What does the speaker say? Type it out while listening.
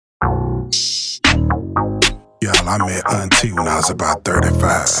Y'all, I met Auntie when I was about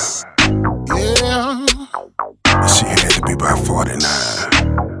 35. Yeah. She had to be about 49.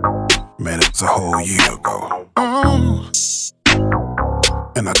 Man, it was a whole year ago.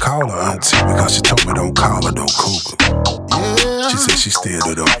 And I called her Auntie because she told me don't call her no cougar. Yeah. She said she still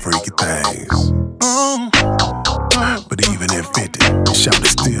do them freaky things. But even at 50, shawty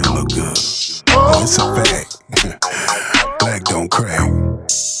still look good. Oh, it's a fact. Black don't crack.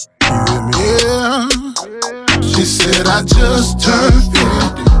 You hear me? Yeah. She said I just turned 50.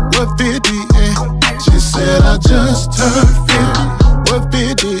 What 50, eh? She said I just turned 50. What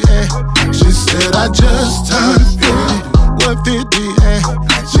 50, eh? She said I just turned 50. What 50, eh?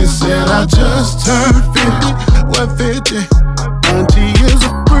 She said I just turned 50. What 50? Auntie is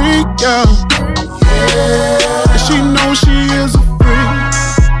a freak, y'all. Yeah. She knows she is a freak.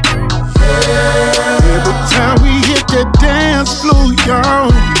 Yeah. Every time we hit that dance floor,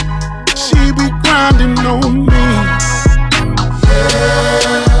 y'all, she be grinding on me.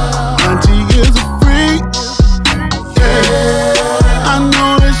 Yeah. Auntie is a freak. Yeah. I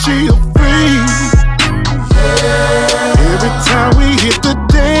know that she a freak. Yeah. Every time we hit the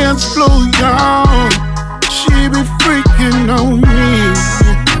dance floor, y'all, she be freaking on me.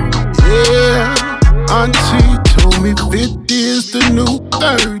 Yeah. Auntie told me 50 is the new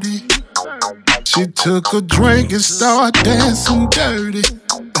 30. She took a drink and started dancing dirty.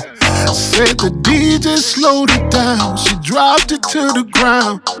 Said the DJ slowed it down. She dropped it to the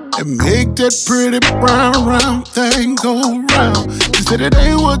ground and make that pretty brown round thing go round. She said it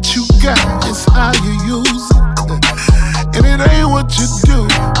ain't what you got, it's how you use it. And it ain't what you do,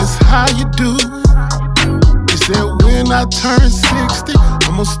 it's how you do it. She said when I turn 60,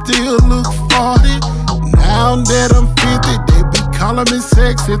 I'ma still look 40. Now that I'm 50, they be calling me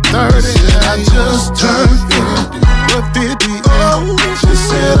sexy 30. She said I just turned 50. What 50, eh? She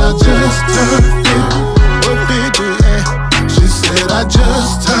said I just turned 50. What 50, eh? She said I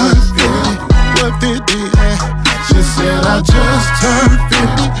just turned 50. What 50, eh? She said I just turned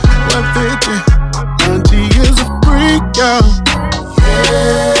 50. What 50? Auntie is a freak, y'all.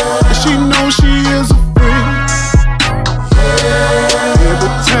 Yeah. She knows she is a freak. Yeah.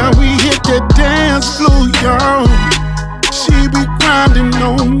 Every time we hit that dance floor, y'all, she be grinding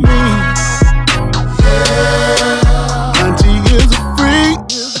on me. Yeah. Auntie is a freak.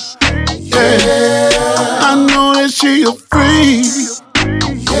 Yeah. I know that she a freak.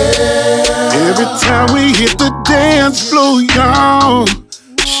 Yeah. Every time we hit the dance floor, y'all,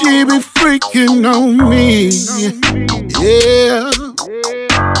 she be freaking on me. Yeah.